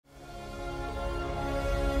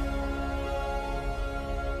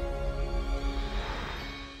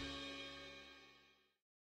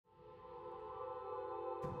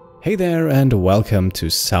Hey there and welcome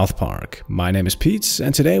to South Park. My name is Pete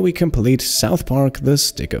and today we complete South Park: The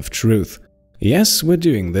Stick of Truth. Yes, we're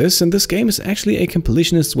doing this, and this game is actually a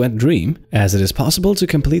completionist's wet dream, as it is possible to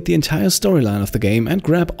complete the entire storyline of the game and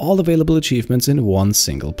grab all available achievements in one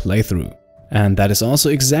single playthrough. And that is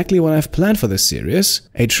also exactly what I've planned for this series,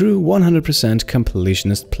 a true 100%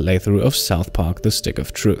 completionist playthrough of South Park: The Stick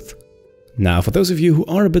of Truth. Now, for those of you who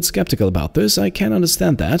are a bit skeptical about this, I can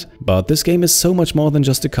understand that, but this game is so much more than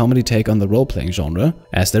just a comedy take on the role-playing genre,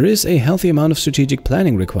 as there is a healthy amount of strategic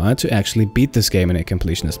planning required to actually beat this game in a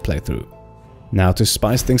completionist playthrough. Now, to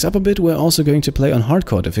spice things up a bit, we're also going to play on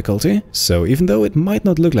hardcore difficulty, so even though it might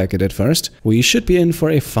not look like it at first, we should be in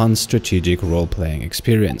for a fun strategic role-playing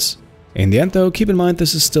experience. In the end though, keep in mind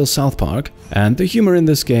this is still South Park, and the humor in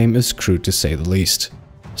this game is crude to say the least.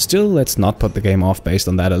 Still, let's not put the game off based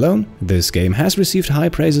on that alone. This game has received high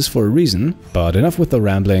praises for a reason, but enough with the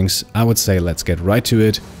ramblings, I would say let's get right to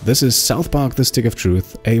it. This is South Park: The Stick of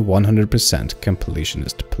Truth, a 100%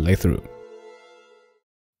 completionist playthrough.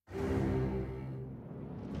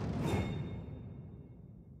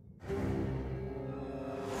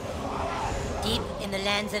 Deep in the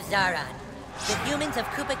lands of Zaron, the humans of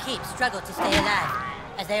Kupa Keep struggle to stay alive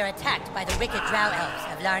as they are attacked by the wicked drow elves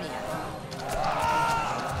of Larnia.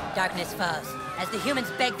 Darkness falls as the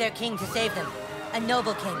humans beg their king to save them, a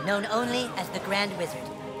noble king known only as the Grand Wizard.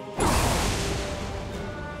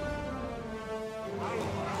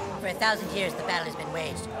 For 1,000 years the battle has been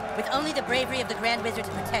waged, with only the bravery of the Grand Wizard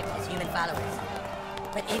to protect his human followers.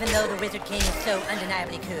 But even though the Wizard King is so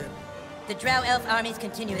undeniably cool, the drow elf armies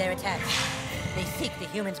continue their attacks. They seek the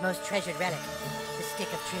humans' most treasured relic, the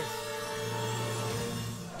Stick of Truth.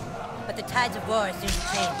 But the tides of war soon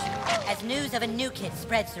change, as news of a new kid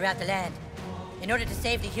spreads throughout the land. In order to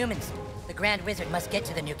save the humans, the Grand Wizard must get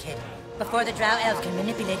to the new kid before the drow elves can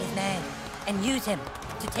manipulate his mind and use him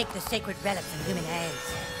to take the sacred relic from human hands.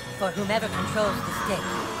 For whomever controls the stick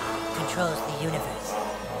controls the universe.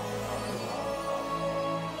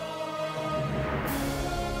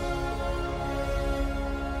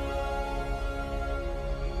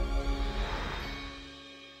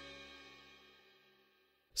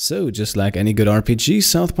 So, just like any good RPG,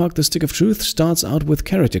 South Park: The Stick of Truth starts out with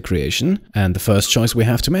character creation, and the first choice we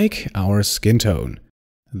have to make, our skin tone.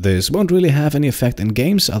 This won't really have any effect in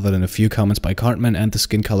games other than a few comments by Cartman and the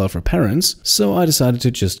skin color of her parents, so I decided to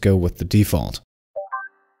just go with the default.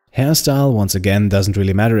 Hairstyle once again doesn't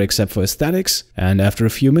really matter except for aesthetics, and after a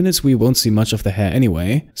few minutes we won't see much of the hair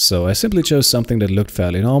anyway, so I simply chose something that looked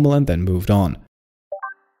fairly normal and then moved on.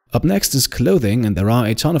 Up next is clothing, and there are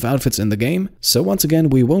a ton of outfits in the game, so once again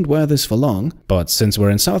we won't wear this for long, but since we're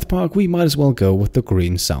in South Park we might as well go with the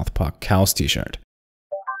green South Park Cows t-shirt.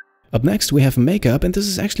 Up next we have makeup, and this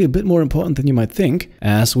is actually a bit more important than you might think,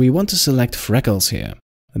 as we want to select freckles here.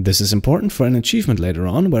 This is important for an achievement later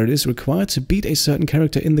on, where it is required to beat a certain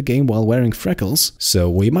character in the game while wearing freckles, so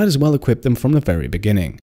we might as well equip them from the very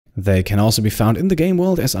beginning. They can also be found in the game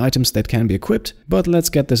world as items that can be equipped, but let's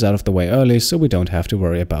get this out of the way early so we don't have to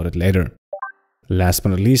worry about it later. Last but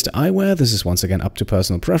not least, eyewear. This is once again up to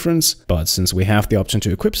personal preference, but since we have the option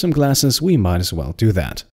to equip some glasses, we might as well do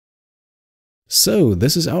that. So,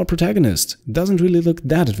 this is our protagonist. Doesn't really look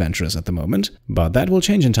that adventurous at the moment, but that will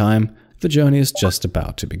change in time. The journey is just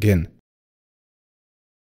about to begin.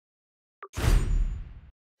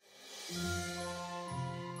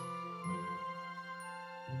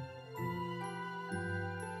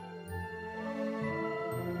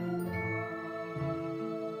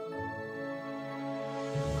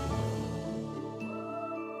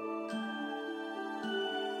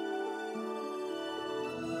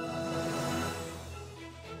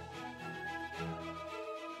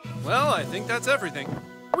 Well, I think that's everything.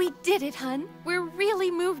 We did it, hun. We're really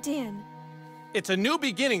moved in. It's a new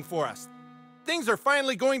beginning for us. Things are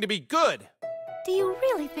finally going to be good. Do you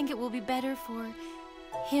really think it will be better for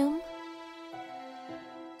him?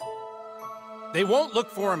 They won't look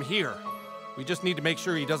for him here. We just need to make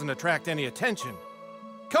sure he doesn't attract any attention.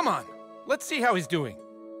 Come on, let's see how he's doing.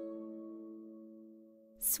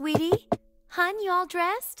 Sweetie? Hun, you all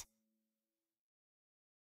dressed?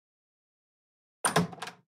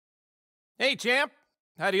 Hey, champ.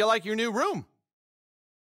 How do you like your new room?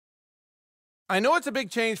 I know it's a big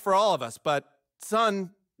change for all of us, but, son,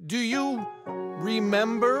 do you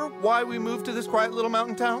remember why we moved to this quiet little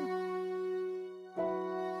mountain town?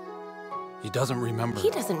 He doesn't remember. He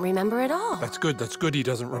doesn't remember at all. That's good he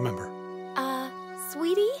doesn't remember.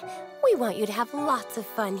 Sweetie, we want you to have lots of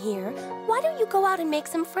fun here. Why don't you go out and make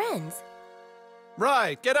some friends?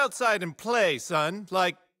 Right, get outside and play, son,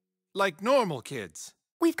 like normal kids.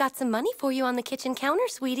 We've got some money for you on the kitchen counter,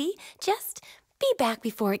 sweetie. Just Be back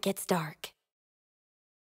before it gets dark.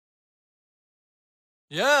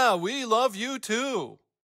 Yeah, we love you too.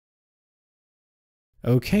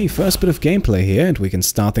 Okay, first bit of gameplay here, and we can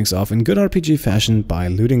start things off in good RPG fashion by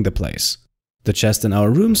looting the place. The chest in our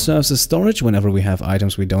room serves as storage whenever we have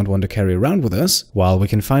items we don't want to carry around with us, while we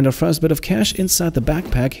can find our first bit of cash inside the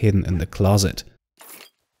backpack hidden in the closet.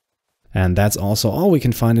 And that's also all we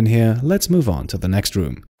can find in here. Let's move on to the next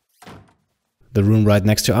room. The room right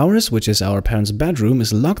next to ours, which is our parents' bedroom,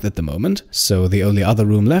 is locked at the moment, so the only other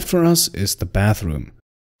room left for us is the bathroom.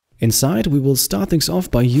 Inside, we will start things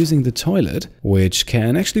off by using the toilet, which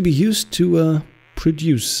can actually be used to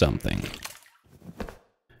produce something.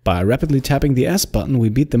 By rapidly tapping the S button, we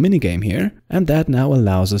beat the minigame here, and that now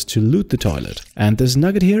allows us to loot the toilet. And this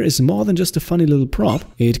nugget here is more than just a funny little prop,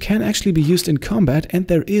 it can actually be used in combat, and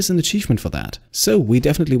there is an achievement for that. So we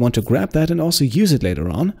definitely want to grab that and also use it later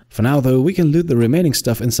on. For now though, we can loot the remaining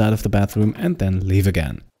stuff inside of the bathroom and then leave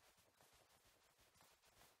again.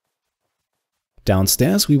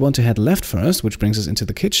 Downstairs, we want to head left first, which brings us into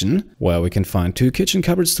the kitchen, where we can find 2 kitchen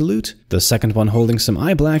cupboards to loot, the second one holding some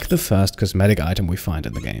eye black, the first cosmetic item we find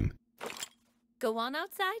in the game. Go on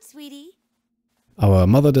outside, sweetie. Our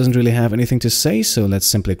mother doesn't really have anything to say, so let's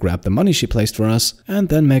simply grab the money she placed for us, and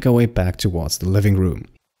then make our way back towards the living room.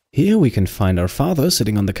 Here we can find our father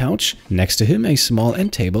sitting on the couch, next to him a small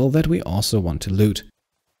end table that we also want to loot.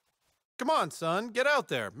 Come on, son, get out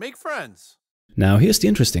there, make friends. Now here's the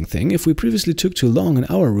interesting thing, if we previously took too long in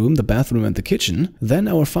our room, the bathroom and the kitchen, then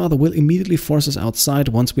our father will immediately force us outside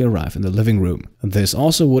once we arrive in the living room. This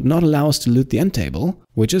also would not allow us to loot the end table,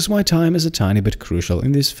 which is why time is a tiny bit crucial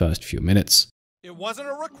in these first few minutes. It wasn't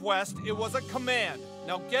a request, it was a command.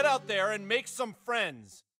 Now get out there and make some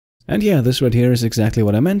friends. And yeah, this right here is exactly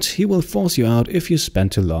what I meant, he will force you out if you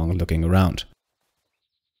spend too long looking around.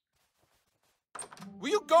 Will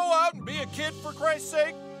you go out and be a kid for Christ's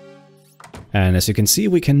sake? And as you can see,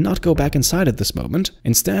 we cannot go back inside at this moment.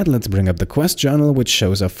 Instead, let's bring up the quest journal, which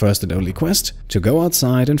shows our first and only quest, to go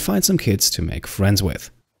outside and find some kids to make friends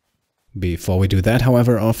with. Before we do that,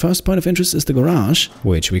 however, our first point of interest is the garage,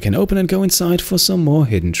 which we can open and go inside for some more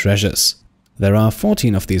hidden treasures. There are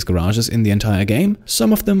 14 of these garages in the entire game,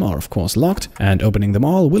 some of them are of course locked, and opening them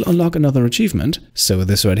all will unlock another achievement, so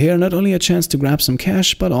this right here not only a chance to grab some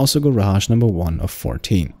cash, but also garage number 1 of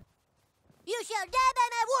 14. You shall die by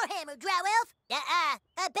my warhammer, Drow Elf!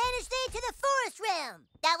 I banish thee to the forest realm!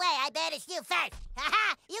 That way, I banish you first!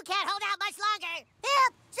 Ha-ha! You can't hold out much longer!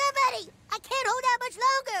 Help! Somebody! I can't hold out much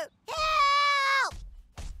longer! Help!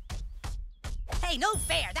 Hey, no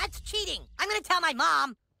fair! That's cheating! I'm gonna tell my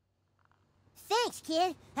mom! Thanks,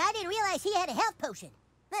 kid. I didn't realize he had a health potion.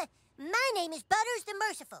 My name is Butters the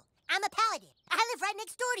Merciful. I'm a paladin. I live right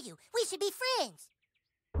next door to you. We should be friends.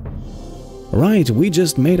 Right, we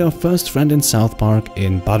just made our first friend in South Park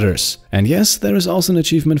in Butters. And yes, there is also an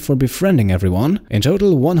achievement for befriending everyone, in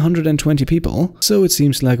total 120 people, so it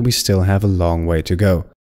seems like we still have a long way to go.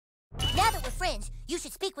 Now that we're friends, you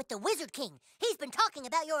should speak with the Wizard King. He's been talking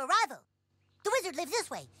about your arrival. The wizard lives this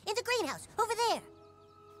way, in the greenhouse, over there.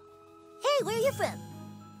 Hey, where are you from?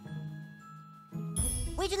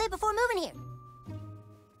 Where'd you live before moving here?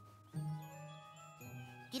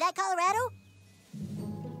 Did I Colorado?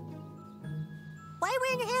 Why are you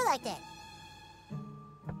wearing your hair like that?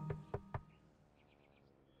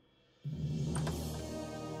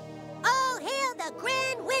 All hail the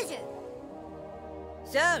Grand Wizard!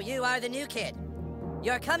 So, you are the new kid.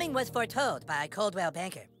 Your coming was foretold by Coldwell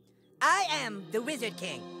Banker. I am the Wizard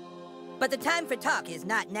King. But the time for talk is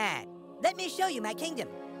not now. Let me show you my kingdom.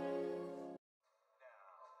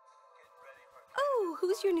 Oh,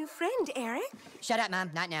 who's your new friend, Eric? Shut up,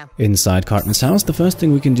 Mom. Not now. Inside Cartman's house, the first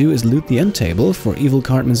thing we can do is loot the end table for evil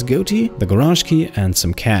Cartman's goatee, the garage key, and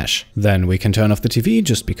some cash. Then we can turn off the TV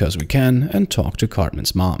just because we can and talk to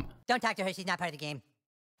Cartman's mom. Don't talk to her. She's not part of the game.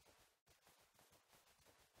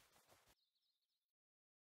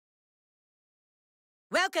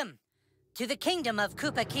 Welcome to the Kingdom of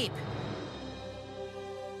Kupa Keep.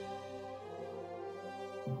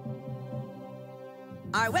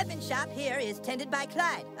 Our weapon shop here is tended by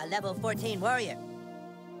Clyde, a level 14 warrior.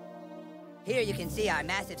 Here you can see our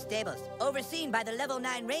massive stables, overseen by the level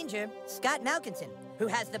 9 ranger, Scott Malkinson, who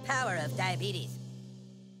has the power of diabetes.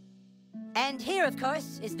 And here, of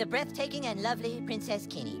course, is the breathtaking and lovely Princess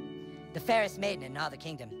Kinney, the fairest maiden in all the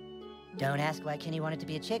kingdom. Don't ask why Kinney wanted to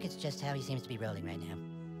be a chick, it's just how he seems to be rolling right now.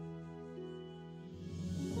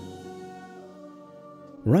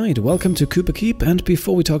 Right, welcome to Kupa Keep, and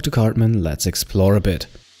before we talk to Cartman, let's explore a bit.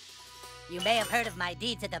 You may have heard of my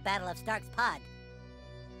deeds at the Battle of Stark's Pod.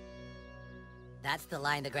 That's the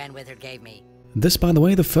line the Grand Wizard gave me. This, by the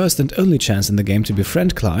way, the first and only chance in the game to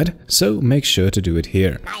befriend Clyde, so make sure to do it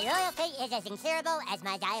here. My loyalty is as incurable as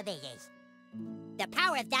my diabetes. The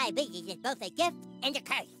power of diabetes is both a gift and a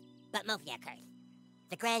curse, but mostly a curse.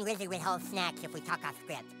 The Grand Wizard withholds snacks if we talk off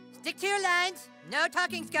script. Stick to your lines. No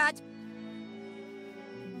talking, Scott.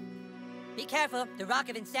 Be careful. The Rock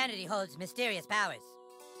of Insanity holds mysterious powers.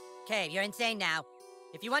 Okay, you're insane now.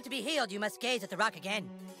 If you want to be healed, you must gaze at the rock again.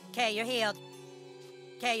 Okay, you're healed.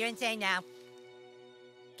 Okay, you're insane now.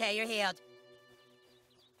 Okay, you're healed.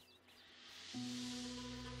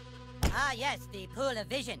 Ah, yes, the Pool of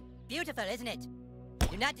Vision. Beautiful, isn't it?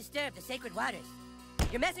 Do not disturb the sacred waters.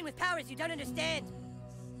 You're messing with powers you don't understand.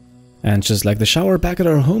 And just like the shower back at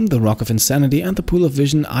our home, the Rock of Insanity and the Pool of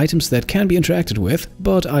Vision, items that can be interacted with,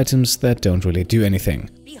 but items that don't really do anything.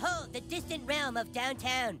 Behold the distant realm of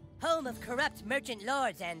downtown, home of corrupt merchant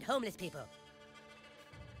lords and homeless people.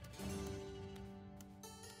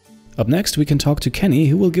 Up next, we can talk to Kenny,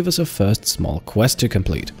 who will give us a first small quest to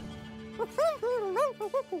complete.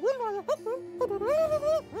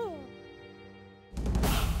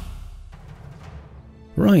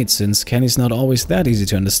 Right, since Kenny's not always that easy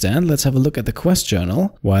to understand, let's have a look at the quest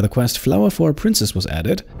journal, where the quest Flower for a Princess was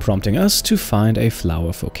added, prompting us to find a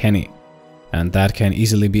flower for Kenny. And that can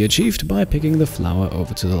easily be achieved by picking the flower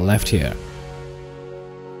over to the left here.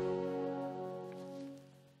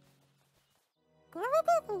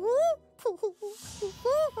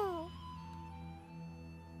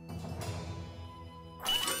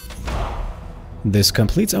 This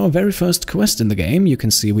completes our very first quest in the game. You can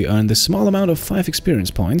see we earned this small amount of 5 experience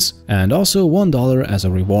points and also $1 as a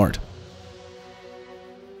reward.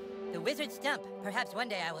 The wizard stump. Perhaps one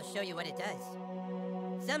day I will show you what it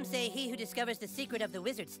does. Some say he who discovers the secret of the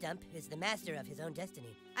wizard stump is the master of his own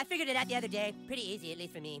destiny. I figured it out the other day. Pretty easy, at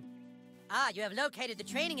least for me. Ah, you have located the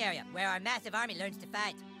training area where our massive army learns to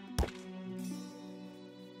fight.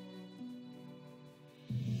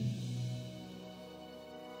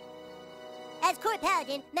 As court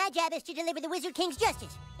paladin, my job is to deliver the Wizard King's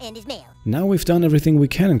justice and his mail. Now we've done everything we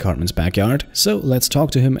can in Cartman's backyard, so let's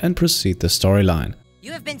talk to him and proceed the storyline.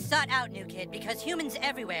 You have been sought out, new kid, because humans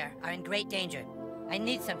everywhere are in great danger. I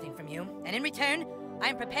need something from you, and in return, I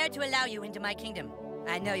am prepared to allow you into my kingdom.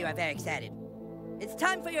 I know you are very excited. It's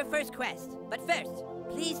time for your first quest, but first,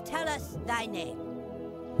 please tell us thy name.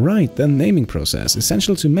 Right, the naming process,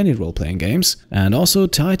 essential to many role-playing games, and also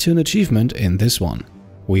tied to an achievement in this one.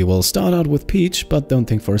 We will start out with Peach, but don't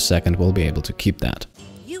think for a second we'll be able to keep that.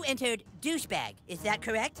 You entered douchebag, is that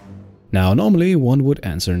correct? Now, normally one would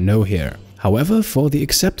answer no here. However, for the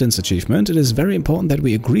acceptance achievement, it is very important that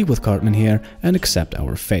we agree with Cartman here and accept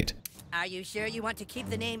our fate. Are you sure you want to keep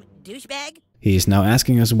the name douchebag? He's now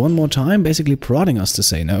asking us one more time, basically prodding us to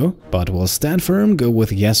say no, but we'll stand firm, go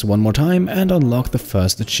with yes one more time, and unlock the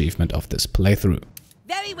first achievement of this playthrough.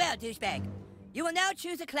 Very well, douchebag. You will now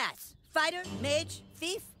choose a class. Fighter, mage,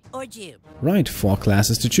 thief, or Jew. Right, 4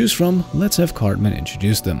 classes to choose from. Let's have Cartman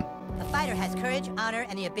introduce them. The fighter has courage, honor,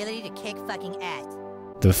 and the ability to kick fucking ass.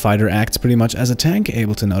 The fighter acts pretty much as a tank,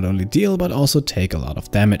 able to not only deal but also take a lot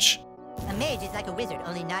of damage. A mage is like a wizard,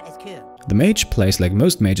 only not as cool. The mage plays like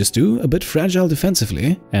most mages do, a bit fragile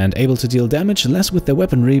defensively, and able to deal damage less with their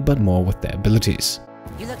weaponry but more with their abilities.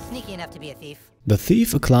 You look sneaky enough to be a thief. The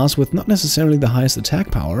thief, a class with not necessarily the highest attack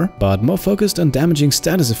power, but more focused on damaging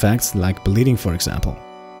status effects like bleeding, for example.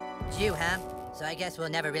 Jew, huh? So I guess we'll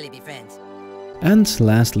never really be friends. And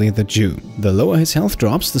lastly, the Jew. The lower his health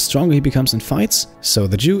drops, the stronger he becomes in fights, so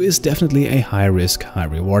the Jew is definitely a high-risk,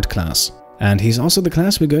 high-reward class. And he's also the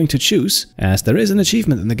class we're going to choose, as there is an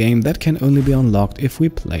achievement in the game that can only be unlocked if we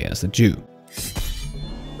play as the Jew.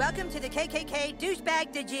 Welcome to the KKK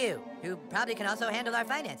douchebag the Jew, who probably can also handle our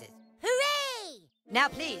finances. Hooray! Now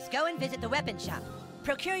please, go and visit the weapon shop.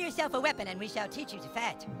 Procure yourself a weapon and we shall teach you to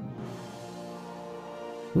fight.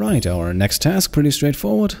 Right, our next task, pretty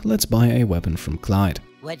straightforward. Let's buy a weapon from Clyde.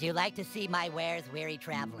 Would you like to see my wares, weary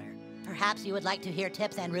traveler? Perhaps you would like to hear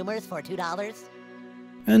tips and rumors for $2?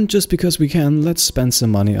 And just because we can, let's spend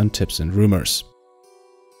some money on tips and rumors.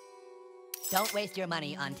 Don't waste your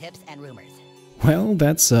money on tips and rumors. Well,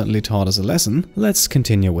 that certainly taught us a lesson. Let's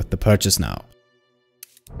continue with the purchase now.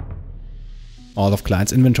 All of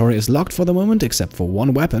Clyde's inventory is locked for the moment except for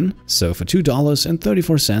one weapon, so for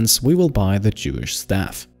 $2.34 we will buy the Jewish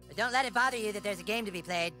staff. But don't let it bother you that there's a game to be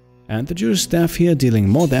played. And the Jewish staff here dealing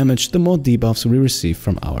more damage the more debuffs we receive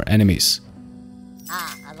from our enemies.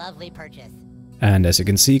 Ah, a lovely purchase. And as you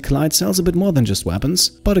can see, Clyde sells a bit more than just weapons,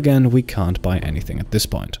 but again we can't buy anything at this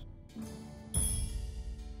point.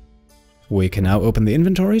 We can now open the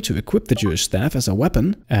inventory to equip the Jewish staff as a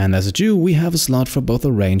weapon, and as a Jew we have a slot for both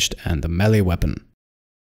a ranged and a melee weapon.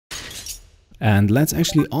 And let's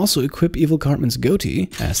actually also equip Evil Cartman's goatee,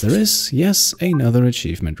 as there is, yes, another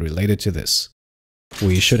achievement related to this.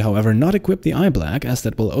 We should, however, not equip the eye black, as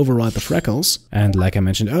that will override the freckles, and like I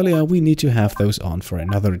mentioned earlier, we need to have those on for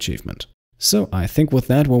another achievement. So I think with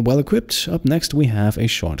that we're well equipped. Up next we have a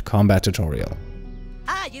short combat tutorial.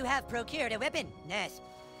 Ah, you have procured a weapon. Yes.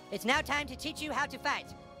 It's now time to teach you how to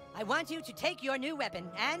fight. I want you to take your new weapon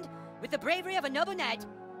and, with the bravery of a noble knight,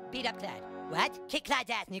 beat up Clyde. What? Kick Clyde's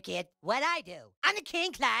ass, new kid. What'd I do? I'm the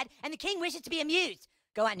king, Clyde, and the king wishes to be amused.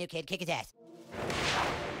 Go on, new kid, kick his ass.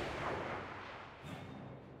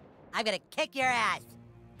 I'm gonna kick your ass.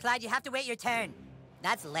 Clyde, you have to wait your turn.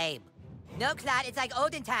 That's lame. No, Clyde, it's like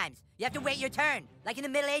olden times. You have to wait your turn, like in the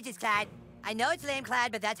Middle Ages, Clyde. I know it's lame,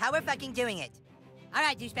 Clyde, but that's how we're fucking doing it. All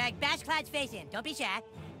right, douchebag, bash Clyde's face in. Don't be shy.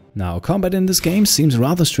 Now, combat in this game seems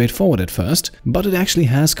rather straightforward at first, but it actually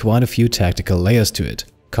has quite a few tactical layers to it.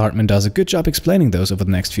 Cartman does a good job explaining those over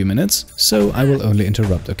the next few minutes, so I will only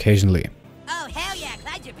interrupt occasionally. Oh, hell yeah,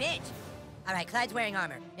 Clyde's your bitch. All right, Clyde's wearing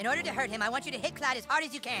armor. In order to hurt him, I want you to hit Clyde as hard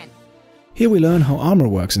as you can. Here we learn how armor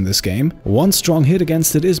works in this game. One strong hit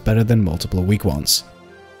against it is better than multiple weak ones.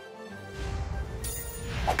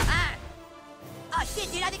 Ah! Oh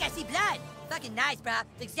shit, dude, I think I see blood. Fucking nice, brah.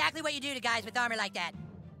 It's exactly what you do to guys with armor like that.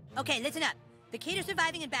 Okay, listen up. The key to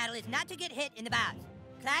surviving in battle is not to get hit in the bows.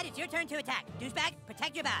 Clyde, it's your turn to attack. Douchebag,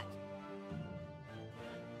 protect your bows.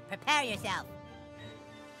 Prepare yourself.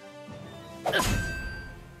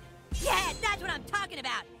 Yeah, that's what I'm talking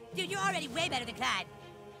about. Dude, you're already way better than Clyde.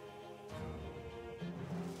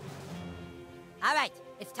 All right,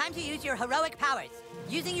 it's time to use your heroic powers.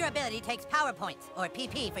 Using your ability takes power points, or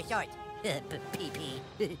PP for short. PP.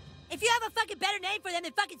 If you have a fucking better name for them,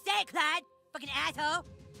 then fucking say it, Clyde. Fucking asshole.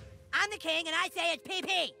 I'm the king, and I say it's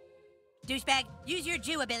PP. Douchebag, use your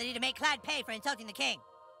Jew ability to make Clyde pay for insulting the king.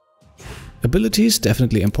 Ability is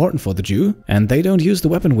definitely important for the Jew, and they don't use the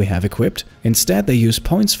weapon we have equipped. Instead, they use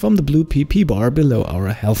points from the blue PP bar below our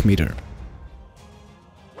health meter.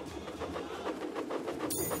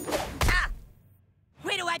 Ah!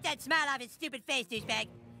 Way to wipe that smile off his stupid face, douchebag.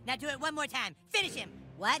 Now do it one more time. Finish him.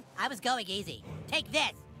 What? I was going easy. Take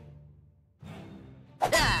this.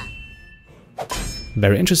 Ah!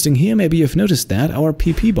 Very interesting here, maybe you've noticed that our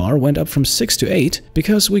PP bar went up from 6 to 8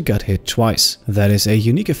 because we got hit twice. That is a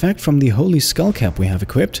unique effect from the Holy Skull Cap we have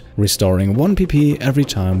equipped, restoring 1 PP every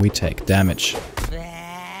time we take damage.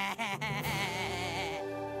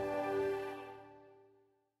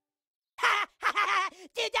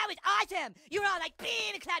 Dude, that was awesome! You were all like,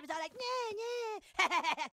 beam, and Clyde was all like,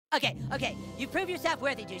 nah. Okay, you prove yourself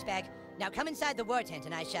worthy, douchebag. Now come inside the war tent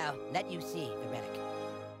and I shall let you see the relic.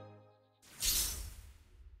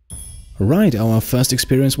 Right, our first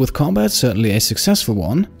experience with combat, certainly a successful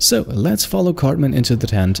one, so let's follow Cartman into the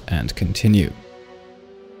tent and continue.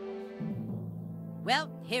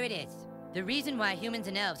 Well, here it is. The reason why humans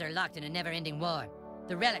and elves are locked in a never-ending war.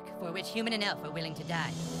 The relic for which human and elf are willing to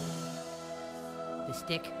die. The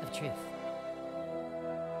Stick of Truth.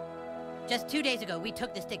 Just 2 days ago, we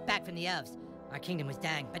took the stick back from the elves. Our kingdom was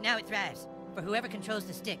dying, but now it thrives. For whoever controls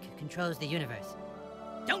the stick controls the universe.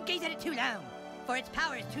 Don't gaze at it too long, for its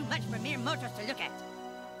power is too much for mere mortals to look at.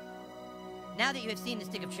 Now that you have seen the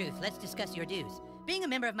Stick of Truth, let's discuss your dues. Being a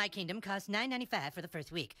member of my kingdom costs $9.95 for the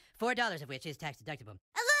first week, $4 of which is tax deductible.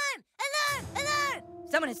 Alarm! Alarm! Alarm!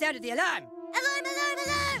 Someone has sounded the alarm! Alarm! Alarm!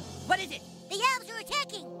 Alarm! What is it? The elves are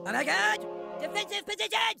attacking! Oh my god! Defensive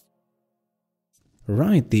positions!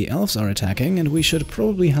 Right, the elves are attacking and we should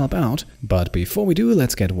probably help out, but before we do,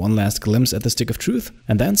 let's get one last glimpse at the Stick of Truth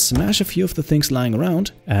and then smash a few of the things lying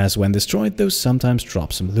around, as when destroyed those sometimes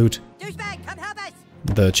drop some loot. Douchebag, come help us!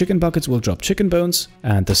 The chicken buckets will drop chicken bones,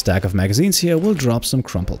 and the stack of magazines here will drop some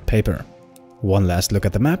crumpled paper. One last look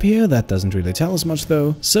at the map here, that doesn't really tell us much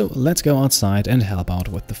though, so let's go outside and help out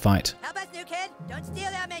with the fight. Help us, new kid! Don't steal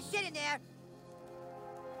all my shit in there!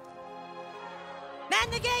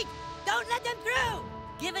 Man the gate! Don't let them through!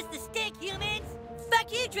 Give us the stick, humans!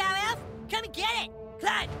 Fuck you, Drow Elf! Come and get it!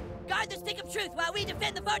 Clyde, guard the Stick of Truth while we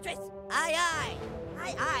defend the fortress! Aye, aye!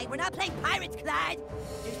 Aye, aye, we're not playing pirates, Clyde!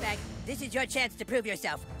 Douchebag, this is your chance to prove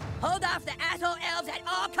yourself. Hold off the asshole elves at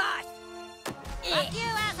all costs! Fuck you,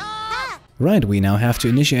 asshole! Right, we now have to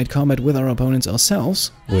initiate combat with our opponents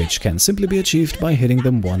ourselves, which can simply be achieved by hitting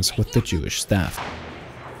them once with the Jewish staff.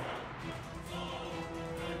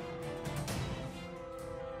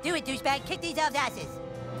 Do it, douchebag. Kick these elves' asses.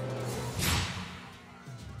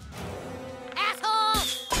 Asshole!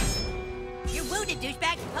 You're wounded,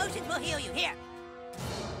 douchebag. Potions will heal you. Here.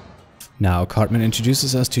 Now, Cartman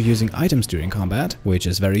introduces us to using items during combat, which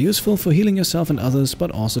is very useful for healing yourself and others, but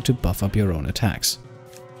also to buff up your own attacks.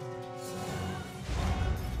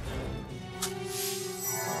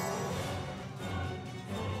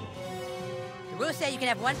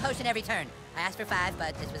 have 1 potion every turn. I asked for 5,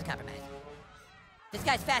 but this was a compromise. This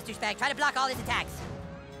guy's fast, douchebag. Try to block all his attacks.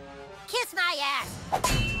 Kiss my ass!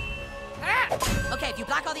 Ah! Okay, if you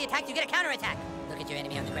block all the attacks, you get a counterattack. Look at your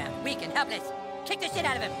enemy on the ground. Weak and helpless. Kick the shit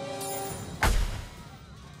out of him.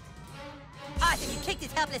 Awesome, you kicked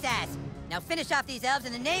his helpless ass. Now finish off these elves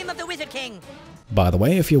in the name of the Wizard King. By the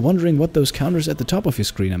way, if you're wondering what those counters at the top of your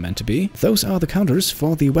screen are meant to be, those are the counters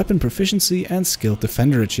for the Weapon Proficiency and Skilled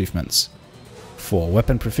Defender achievements. For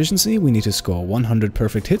Weapon Proficiency, we need to score 100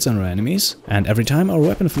 perfect hits on our enemies, and every time our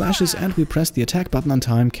weapon flashes and we press the attack button on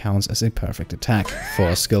time counts as a perfect attack.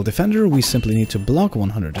 For Skilled Defender, we simply need to block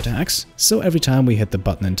 100 attacks, so every time we hit the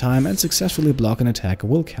button in time and successfully block an attack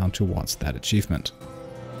will count towards that achievement.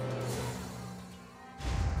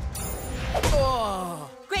 Oh,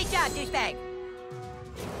 great job, douchebag.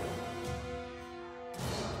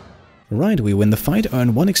 Right, we win the fight,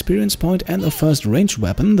 earn 1 experience point and a first ranged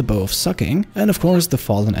weapon, the Bow of Sucking, and of course the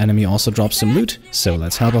fallen enemy also drops some loot, so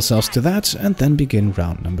let's help ourselves to that and then begin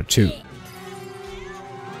round number 2.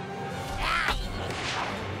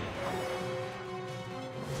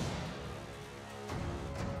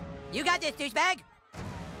 You got this, douchebag.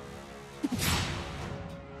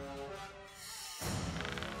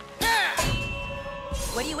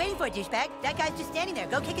 What are you waiting for, douchebag? That guy's just standing there.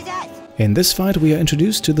 Go kick his ass. In this fight we are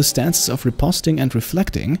introduced to the stances of riposting and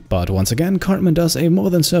reflecting, but once again Cartman does a more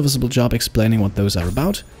than serviceable job explaining what those are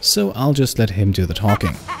about, so I'll just let him do the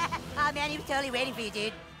talking. Oh man, he was totally waiting for you,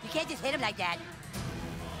 dude. You can't just hit him like that.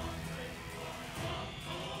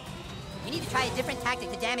 You need to try a different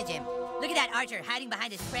tactic to damage him. Look at that archer hiding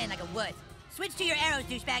behind his friend like a wuss. Switch to your arrows,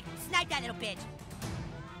 douchebag. Snipe that little bitch.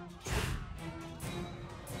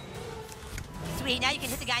 Sweet, now you can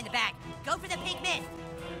hit the guy in the back. Go for the pink mist.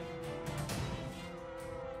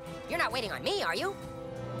 You're not waiting on me, are you?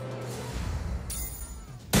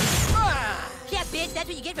 Yeah, bitch, that's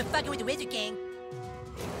what you get for fucking with the Wizard King.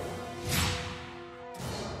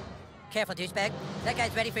 Careful, douchebag. That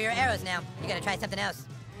guy's ready for your arrows now. You gotta try something else.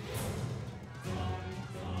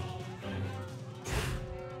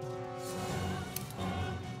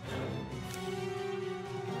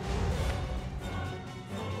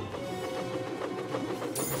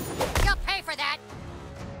 You'll pay for that!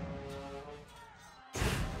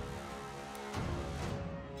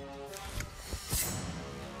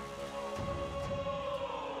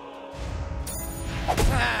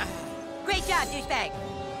 Great job, douchebag.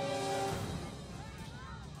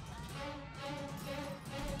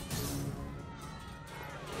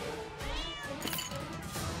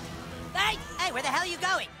 Hey, where the hell are you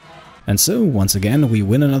going? And so, once again, we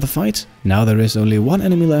win another fight. Now there is only 1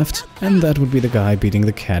 enemy left, and that would be the guy beating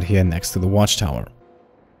the cat here next to the watchtower.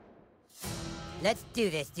 Let's do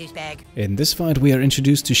this, douchebag. In this fight we are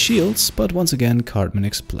introduced to shields, but once again Cartman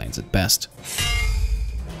explains it best.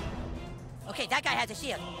 Okay, that guy has a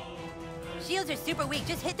shield. Shields are super weak.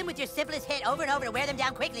 Just hit them with your simplest hit over and over to wear them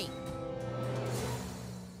down quickly.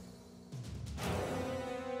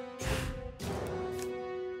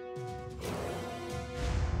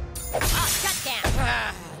 Oh, shut down!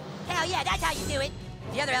 Hell yeah, that's how you do it.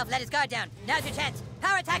 The other elf let his guard down. Now's your chance.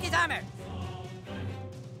 Power attack his armor.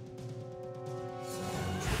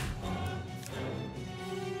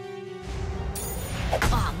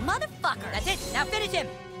 Oh, motherfucker! That's it. Now finish him.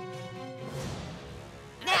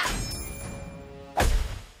 Now.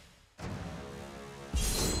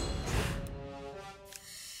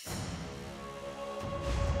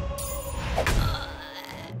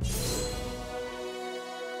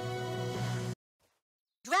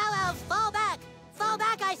 Drow elves, fall back! Fall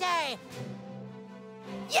back, I say!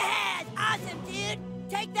 Yes! Awesome, dude!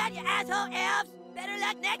 Take that, you asshole elves! Better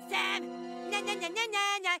luck next time! Na na na na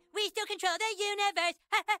na na! We still control the universe!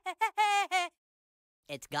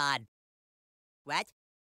 It's God. What?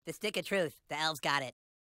 The stick of truth. The elves got it.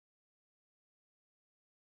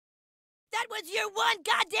 That was your one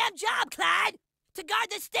goddamn job, Clyde! To guard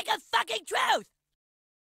the stick of fucking truth!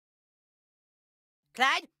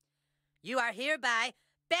 Clyde, you are hereby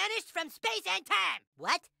banished from space and time!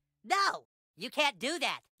 What? No! You can't do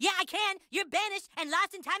that. Yeah, I can! You're banished and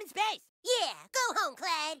lost in time and space! Yeah, go home,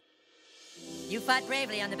 Clyde! You fought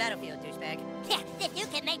bravely on the battlefield, douchebag. Yeah, if you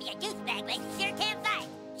can make me a douchebag, like you sure can fight!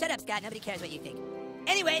 Shut up, Scott. Nobody cares what you think.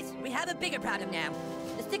 Anyways, we have a bigger problem now.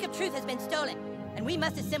 The stick of truth has been stolen, and we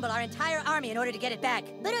must assemble our entire army in order to get it back.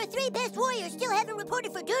 But our 3 best warriors still haven't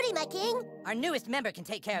reported for duty, my king! Our newest member can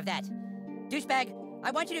take care of that. Douchebag, I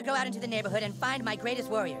want you to go out into the neighborhood and find my greatest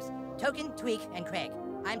warriors, Token, Tweak, and Craig.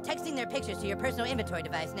 I'm texting their pictures to your personal inventory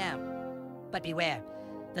device now. But beware,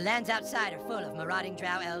 the lands outside are full of marauding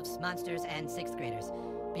drow elves, monsters, and 6th graders.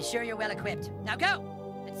 Be sure you're well equipped. Now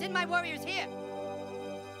go, and send my warriors here.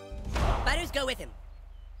 Fighters go with him.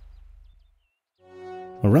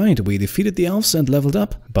 Alright, we defeated the elves and leveled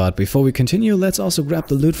up, but before we continue, let's also grab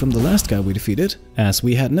the loot from the last guy we defeated, as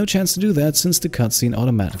we had no chance to do that since the cutscene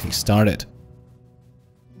automatically started.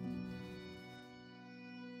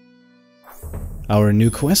 Our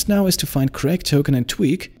new quest now is to find Craig, Token and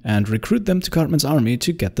Tweak and recruit them to Cartman's army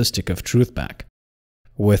to get the Stick of Truth back.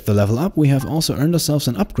 With the level up, we have also earned ourselves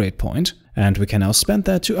an upgrade point, and we can now spend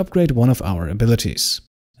that to upgrade one of our abilities.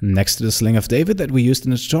 Next to the Sling of David that we used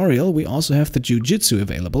in the tutorial, we also have the Jujutsu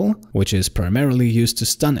available, which is primarily used to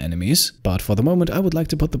stun enemies, but for the moment I would like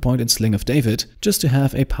to put the point in Sling of David, just to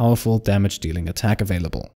have a powerful damage-dealing attack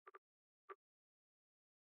available.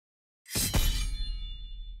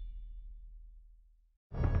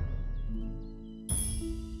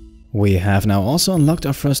 We have now also unlocked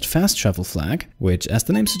our first fast travel flag, which, as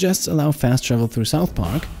the name suggests, allow fast travel through South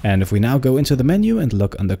Park. And if we now go into the menu and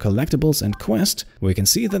look under collectibles and quest, we can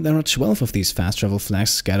see that there are 12 of these fast travel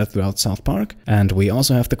flags scattered throughout South Park, and we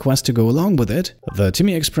also have the quest to go along with it. The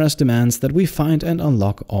Timmy Express demands that we find and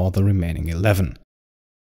unlock all the remaining 11.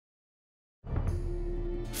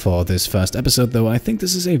 For this first episode though, I think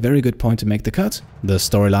this is a very good point to make the cut. The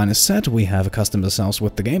storyline is set, we have accustomed ourselves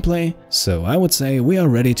with the gameplay, so I would say we are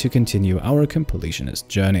ready to continue our completionist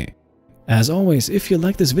journey. As always, if you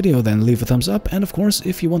like this video then leave a thumbs up, and of course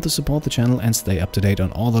if you want to support the channel and stay up to date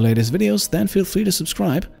on all the latest videos then feel free to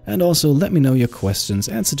subscribe, and also let me know your questions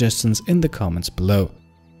and suggestions in the comments below.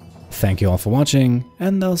 Thank you all for watching,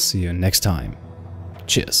 and I'll see you next time.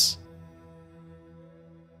 Cheers!